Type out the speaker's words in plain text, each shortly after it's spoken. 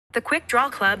The Quick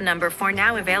Draw Club number 4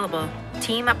 now available.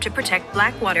 Team up to protect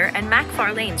Blackwater and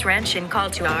MacFarlane's ranch in Call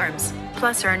to Arms.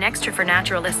 Plus earn extra for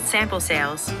Naturalist sample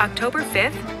sales. October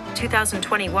 5th,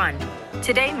 2021.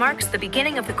 Today marks the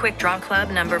beginning of the Quick Draw Club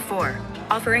number 4,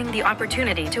 offering the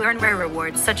opportunity to earn rare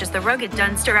rewards such as the rugged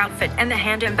Dunster Outfit and the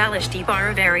hand-embellished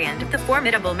Ibarra Variant of the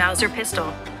formidable Mauser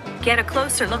Pistol. Get a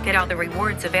closer look at all the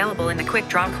rewards available in the Quick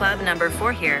Draw Club number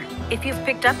 4 here. If you've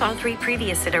picked up all 3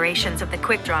 previous iterations of the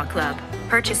Quick Draw Club,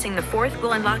 purchasing the 4th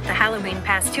will unlock the Halloween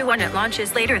Pass 2 when it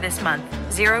launches later this month.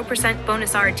 0%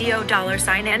 bonus RDO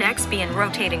and XP and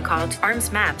rotating Call to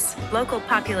Arms maps. Local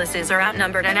populaces are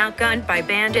outnumbered and outgunned by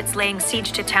bandits laying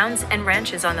siege to towns and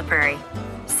ranches on the prairie.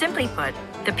 Simply put,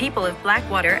 the people of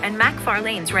Blackwater and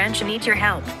MacFarlane's ranch need your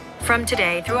help. From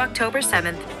today through October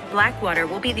 7th, Blackwater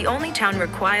will be the only town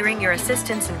requiring your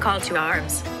assistance in Call to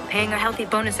Arms, paying a healthy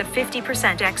bonus of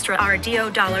 50% extra RDO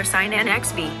and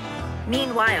XP.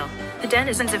 Meanwhile, the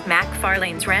denizens of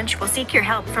MacFarlane's ranch will seek your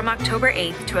help from October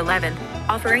 8th to 11th,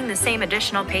 offering the same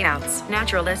additional payouts.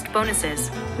 Naturalist bonuses.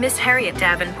 Miss Harriet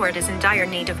Davenport is in dire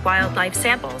need of wildlife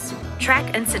samples.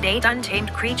 Track and sedate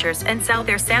untamed creatures and sell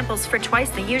their samples for twice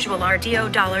the usual RDO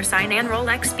and roll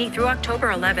XP through October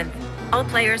 11th. All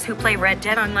players who play Red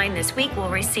Dead Online this week will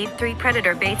receive 3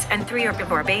 predator baits and 3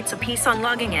 herbivore baits apiece on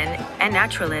logging in, and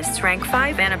naturalists rank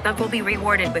 5 and above will be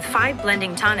rewarded with 5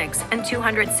 blending tonics and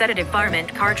 200 sedative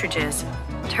varmint cartridges.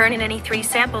 Turn in any 3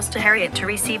 samples to Harriet to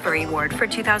receive a reward for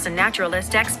 2,000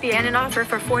 Naturalist XP and an offer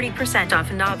for 40%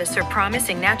 off a novice or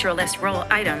promising Naturalist roll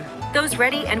item. Those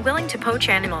ready and willing to poach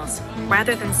animals,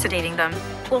 rather than sedating them,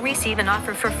 will receive an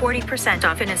offer for 40%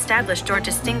 off an established or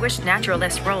distinguished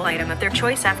Naturalist roll item of their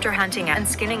choice after hunting and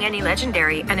skinning any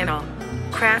legendary animal.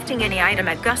 Crafting any item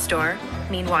at Gus Store,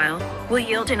 meanwhile, will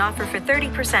yield an offer for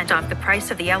 30% off the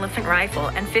price of the elephant rifle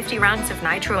and 50 rounds of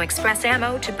Nitro Express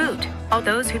ammo to boot. All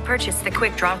those who purchase the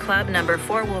Quick Draw Club number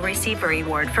 4 will receive a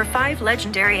reward for 5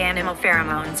 legendary animal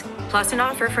pheromones, plus an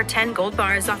offer for 10 gold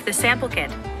bars off the sample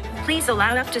kit. Please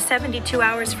allow up to 72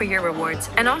 hours for your rewards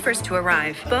and offers to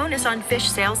arrive. Bonus on fish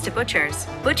sales to butchers.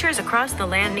 Butchers across the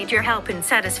land need your help in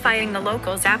satisfying the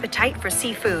locals' appetite for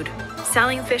seafood.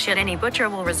 Selling fish at any butcher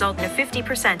will result in a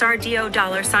 50%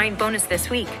 RDO bonus this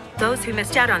week. Those who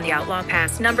missed out on the Outlaw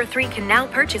Pass number 3 can now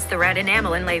purchase the red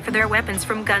enamel inlay for their weapons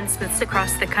from gunsmiths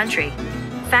across the country.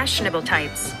 Fashionable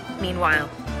types, meanwhile,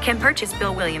 can purchase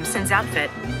Bill Williamson's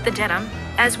outfit, the denim,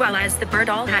 as well as the bird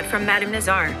all hat from Madame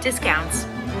Nazar. Discounts.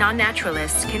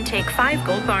 Non-naturalists can take 5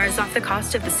 gold bars off the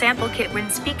cost of the sample kit when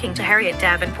speaking to Harriet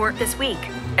Davenport this week,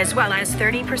 as well as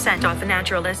 30% off the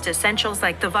Naturalist essentials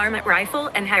like the varmint rifle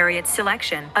and Harriet's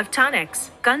selection of tonics.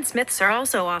 Gunsmiths are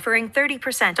also offering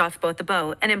 30% off both the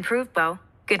bow and improved bow.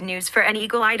 Good news for any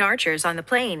eagle-eyed archers on the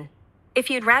plain.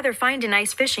 If you'd rather find a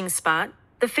nice fishing spot,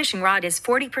 the fishing rod is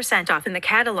 40% off in the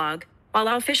catalog, while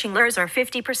all fishing lures are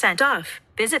 50% off.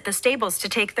 Visit the stables to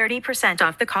take 30%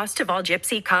 off the cost of all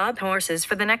gypsy cob horses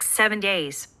for the next 7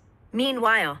 days.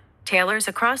 Meanwhile, tailors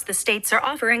across the states are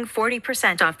offering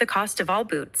 40% off the cost of all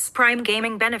boots. Prime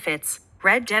Gaming benefits.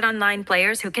 Red Dead Online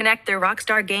players who connect their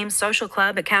Rockstar Games Social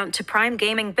Club account to Prime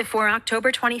Gaming before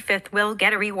October 25th will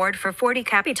get a reward for 40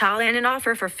 capital and an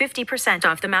offer for 50%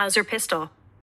 off the Mauser Pistol.